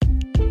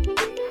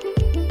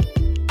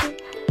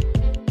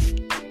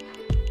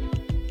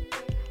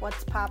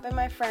poppin',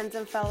 my friends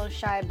and fellow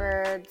shy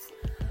birds?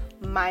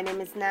 My name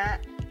is Nat,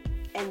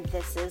 and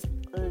this is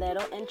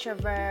Little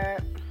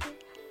Introvert.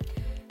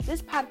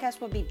 This podcast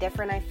will be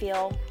different, I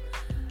feel.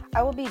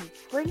 I will be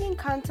bringing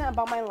content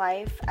about my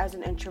life as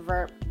an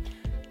introvert,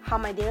 how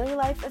my daily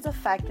life is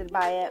affected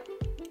by it,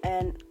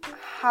 and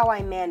how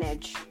I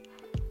manage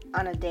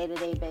on a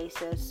day-to-day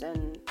basis,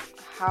 and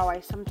how I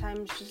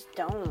sometimes just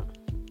don't.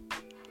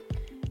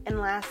 And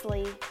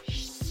lastly,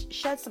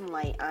 shed some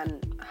light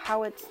on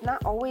how it's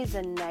not always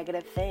a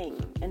negative thing,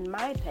 in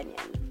my opinion.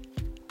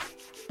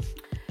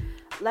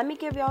 Let me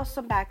give y'all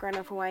some background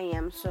of who I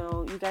am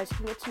so you guys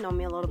can get to know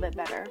me a little bit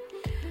better.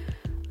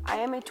 I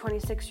am a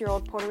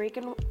 26-year-old Puerto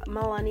Rican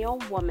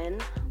millennial woman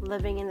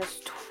living in this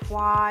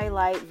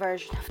twilight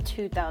version of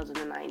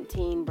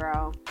 2019,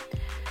 bro.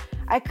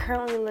 I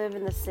currently live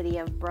in the city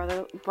of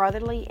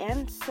brotherly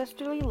and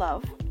sisterly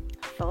love,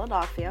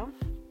 Philadelphia,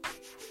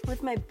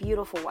 with my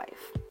beautiful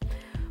wife,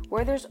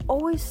 where there's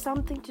always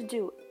something to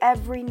do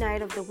every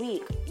night of the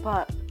week,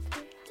 but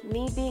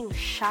me being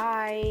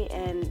shy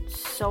and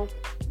so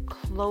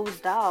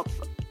closed up,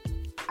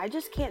 I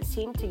just can't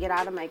seem to get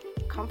out of my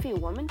comfy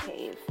woman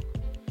cave.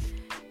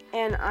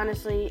 And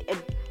honestly,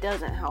 it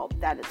doesn't help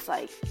that it's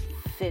like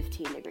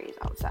 15 degrees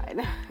outside.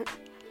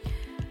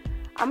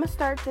 I'm gonna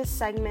start this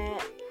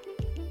segment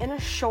in a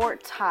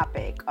short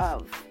topic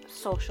of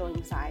social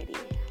anxiety.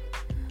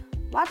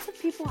 Lots of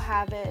people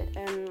have it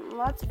and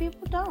lots of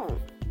people don't.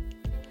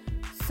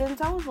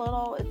 Since I was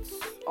little, it's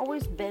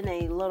always been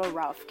a little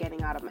rough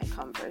getting out of my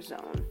comfort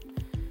zone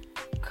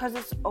because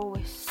it's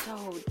always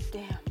so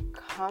damn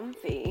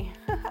comfy.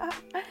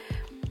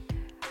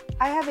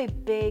 I have a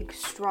big,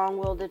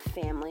 strong-willed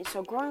family,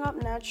 so growing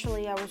up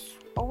naturally, I was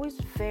always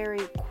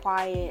very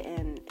quiet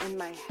and in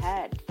my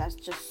head. That's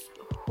just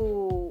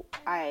who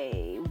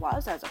I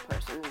was as a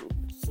person and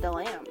still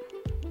am.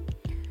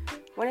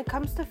 When it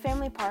comes to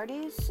family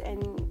parties,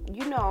 and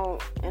you know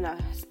in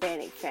a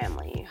Hispanic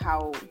family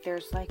how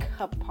there's like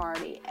a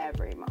party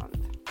every month,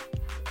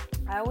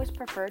 I always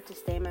prefer to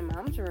stay in my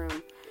mom's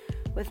room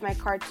with my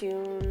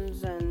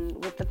cartoons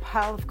and with the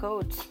pile of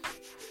coats.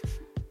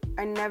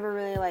 I never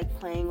really liked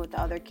playing with the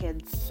other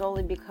kids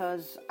solely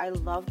because I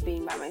love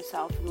being by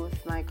myself and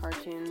with my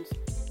cartoons.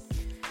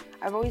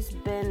 I've always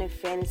been a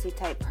fantasy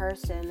type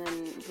person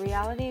and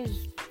reality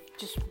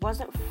just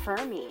wasn't for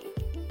me.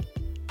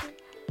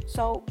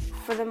 So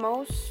for the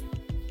most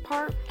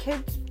part,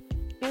 kids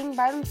being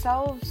by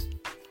themselves,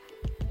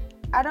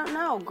 I don't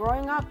know,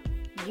 growing up,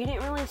 you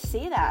didn't really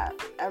see that.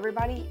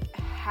 Everybody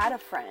had a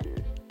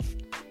friend.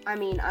 I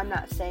mean, I'm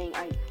not saying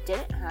I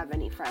didn't have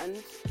any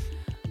friends.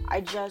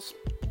 I just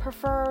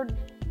preferred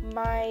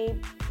my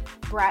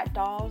Brat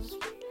dolls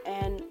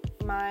and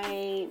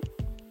my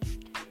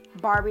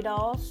Barbie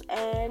dolls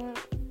and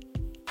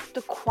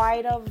the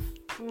quiet of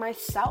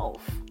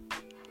myself.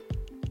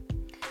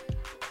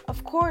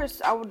 Of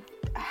course, I would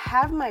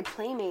have my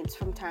playmates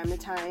from time to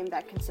time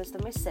that consist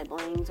of my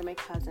siblings and my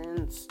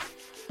cousins,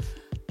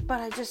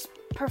 but I just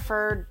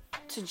preferred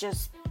to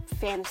just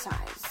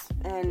fantasize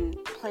and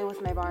play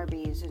with my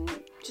Barbies and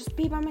just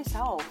be by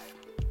myself.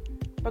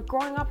 But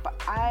growing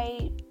up,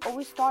 I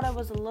always thought I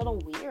was a little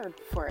weird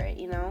for it,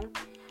 you know?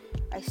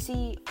 I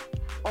see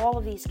all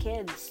of these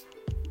kids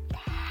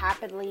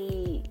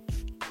happily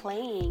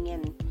playing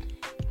and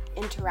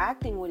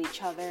interacting with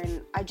each other,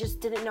 and I just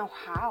didn't know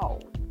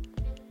how.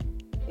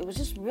 It was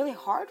just really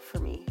hard for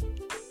me.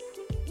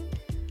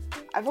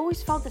 I've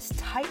always felt this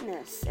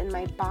tightness in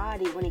my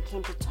body when it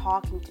came to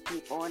talking to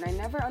people, and I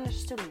never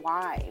understood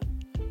why.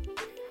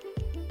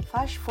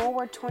 Flash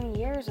forward 20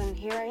 years, and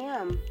here I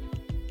am.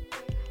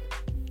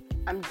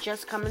 I'm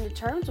just coming to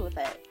terms with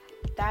it.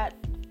 That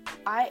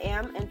I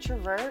am an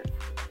introvert,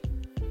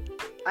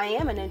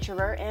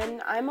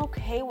 and I'm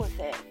okay with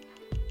it.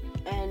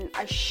 And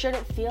I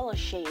shouldn't feel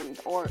ashamed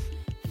or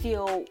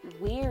feel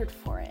weird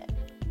for it.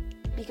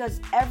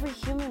 Because every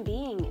human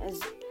being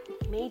is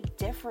made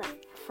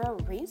different for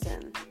a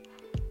reason.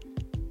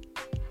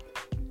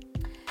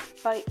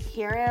 But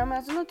here I am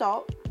as an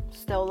adult,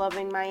 still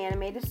loving my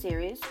animated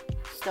series,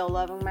 still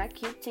loving my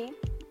cute tea.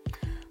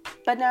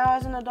 But now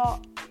as an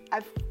adult,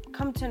 I've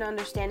come to an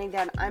understanding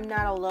that I'm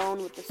not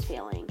alone with this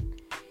feeling.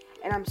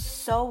 And I'm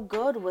so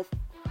good with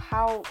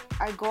how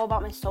I go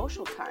about my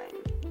social time.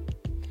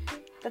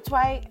 That's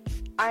why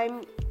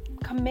I'm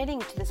committing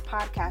to this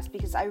podcast,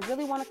 because I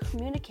really want to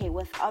communicate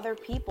with other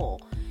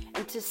people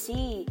and to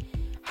see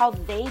how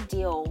they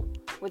deal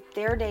with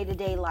their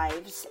day-to-day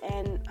lives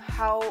and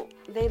how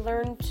they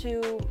learn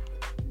to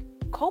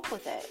cope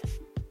with it.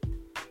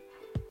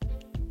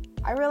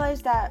 I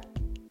realize that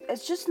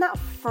it's just not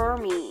for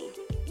me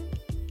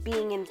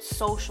being in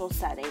social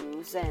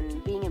settings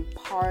and being in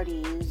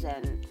parties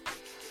and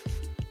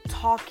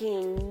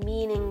talking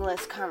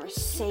meaningless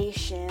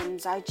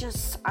conversations.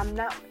 I'm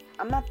not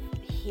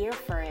here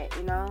for it,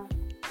 you know?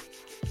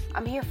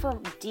 I'm here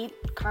for deep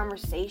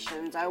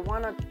conversations. I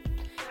want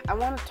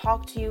to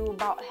talk to you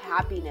about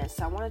happiness.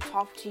 I want to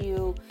talk to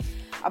you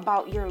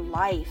about your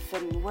life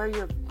and where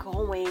you're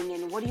going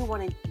and what do you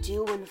want to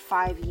do in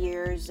 5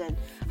 years and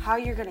how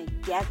you're going to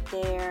get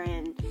there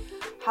and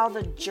how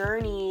the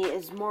journey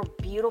is more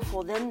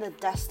beautiful than the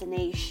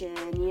destination,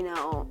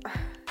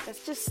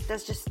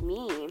 That's just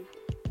me.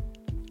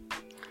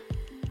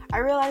 I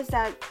realized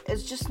that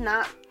it's just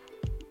not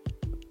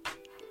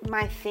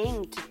my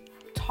thing to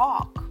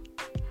talk.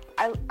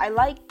 I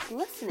like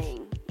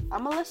listening.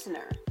 I'm a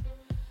listener.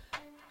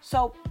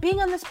 So being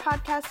on this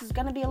podcast is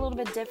going to be a little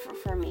bit different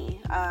for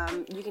me.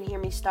 You can hear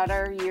me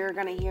stutter. You're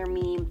going to hear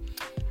me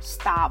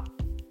stop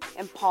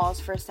and pause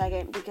for a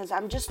second because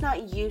I'm just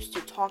not used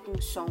to talking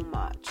so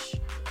much.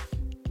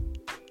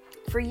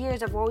 For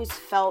years, I've always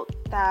felt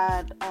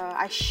that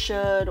I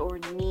should or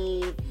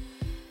need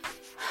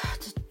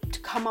to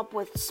come up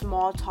with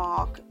small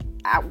talk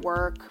at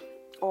work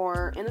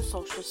or in a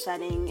social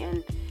setting,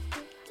 and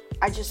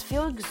I just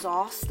feel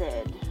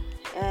exhausted,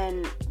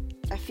 and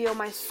I feel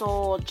my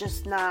soul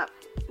just not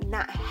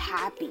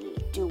happy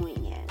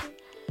doing it.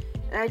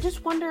 And I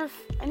just wonder if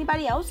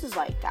anybody else is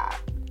like that.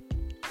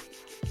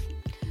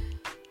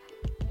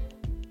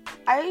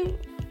 I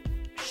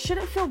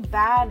shouldn't feel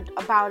bad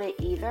about it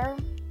either.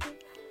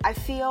 I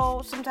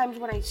feel sometimes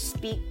when I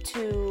speak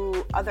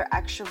to other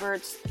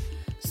extroverts,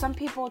 some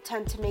people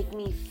tend to make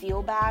me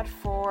feel bad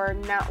for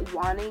not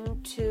wanting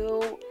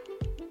to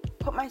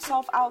put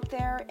myself out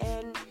there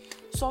and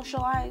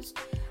socialize.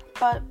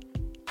 But,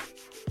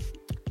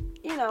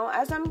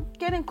 as I'm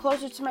getting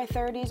closer to my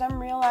 30s,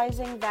 I'm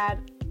realizing that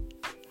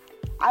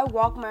I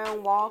walk my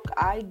own walk,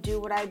 I do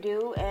what I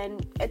do,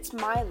 and it's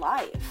my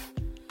life.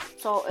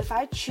 So if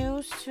I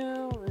choose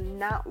to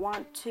not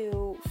want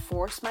to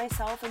force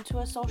myself into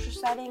a social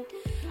setting,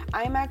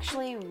 I'm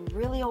actually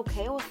really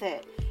okay with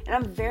it. And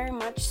I'm very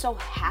much so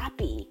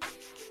happy.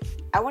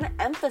 I want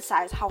to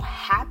emphasize how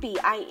happy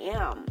I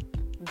am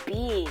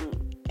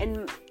being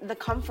in the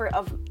comfort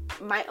of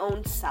my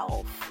own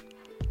self.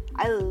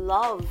 I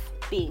love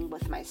being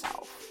with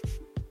myself.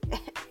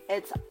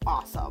 It's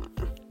awesome.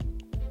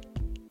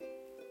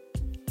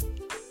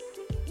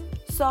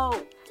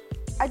 So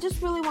I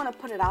just really want to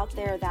put it out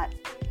there that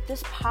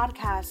this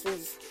podcast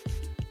is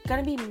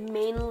going to be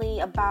mainly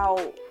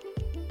about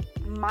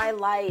my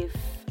life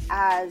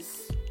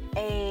as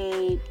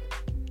a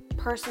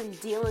person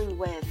dealing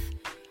with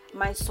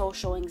my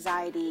social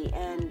anxiety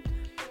and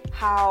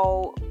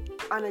how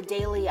on a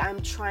daily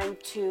I'm trying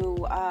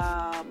to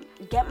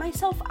get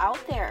myself out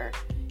there.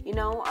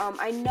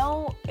 I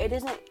know it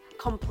isn't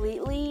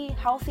completely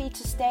healthy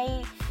to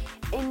stay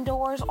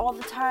indoors all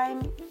the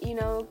time,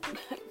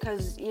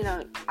 because,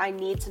 I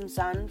need some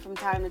sun from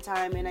time to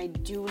time, and I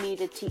do need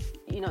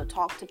to,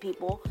 talk to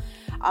people.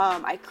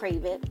 I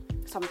crave it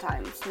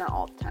sometimes, not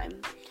all the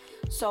time.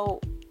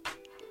 So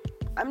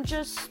I'm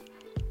just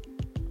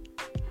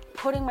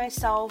putting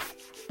myself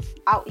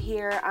out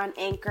here on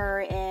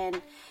Anchor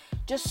and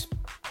just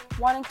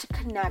wanting to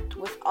connect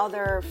with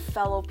other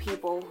fellow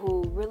people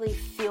who really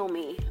feel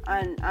me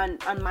on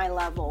my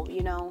level,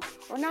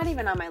 or not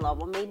even on my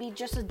level, maybe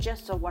just a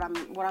gist of what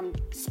I'm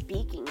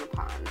speaking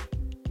upon.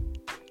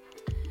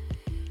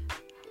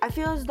 I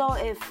feel as though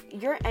if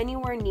you're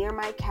anywhere near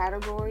my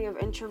category of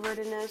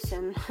introvertedness,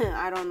 and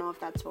I don't know if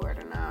that's a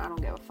word or not, I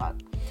don't give a fuck,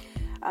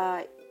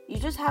 you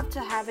just have to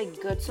have a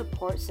good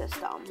support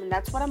system, and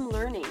that's what I'm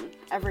learning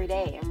every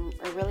day.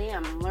 I really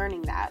am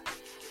learning that.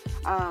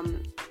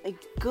 A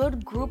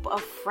good group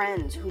of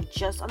friends who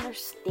just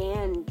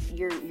understand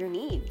your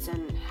needs,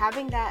 and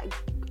having that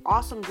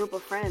awesome group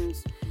of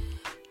friends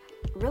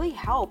really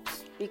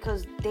helps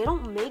because they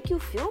don't make you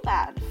feel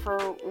bad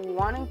for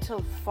wanting to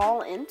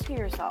fall into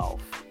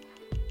yourself.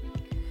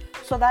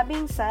 So that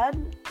being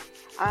said,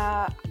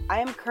 I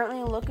am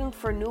currently looking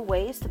for new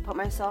ways to put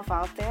myself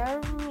out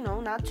there,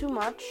 not too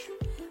much,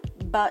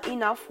 but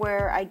enough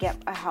where I get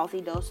a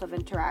healthy dose of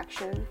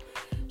interaction.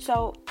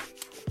 So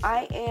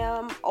I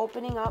am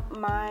opening up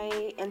my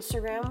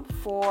Instagram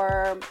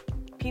for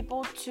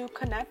people to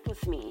connect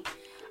with me.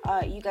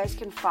 You guys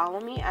can follow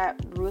me at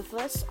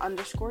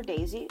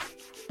ruthless_Daisy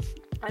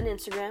on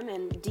Instagram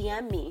and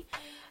DM me.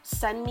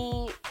 Send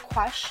me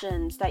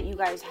questions that you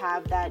guys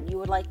have that you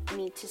would like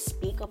me to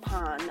speak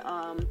upon.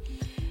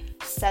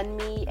 Send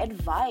me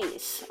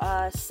advice.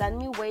 Send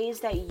me ways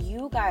that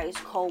you guys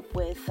cope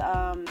with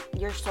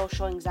your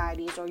social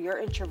anxieties or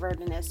your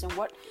introvertedness, and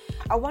what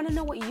I want to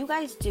know what you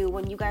guys do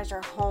when you guys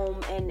are home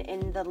and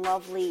in the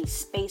lovely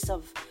space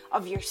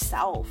of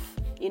yourself.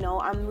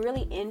 I'm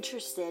really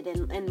interested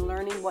in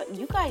learning what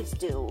you guys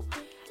do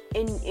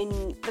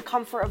in the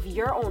comfort of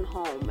your own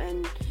home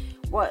and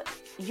what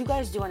you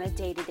guys do on a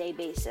day-to-day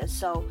basis.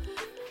 So,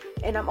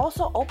 and I'm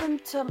also open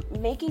to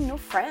making new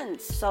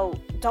friends. So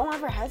don't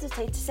ever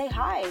hesitate to say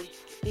hi,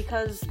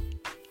 because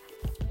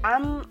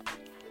I'm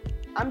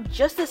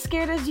just as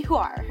scared as you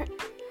are.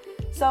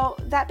 So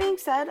that being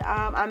said,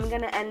 I'm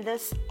gonna end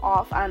this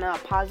off on a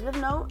positive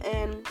note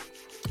and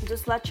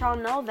just let y'all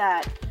know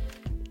that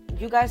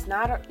you guys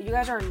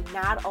are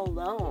not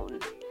alone.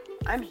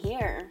 I'm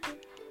here,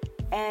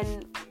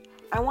 and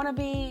I want to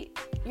be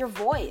your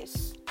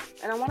voice,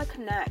 and I want to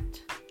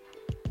connect.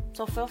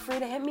 So feel free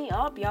to hit me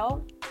up,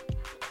 yo.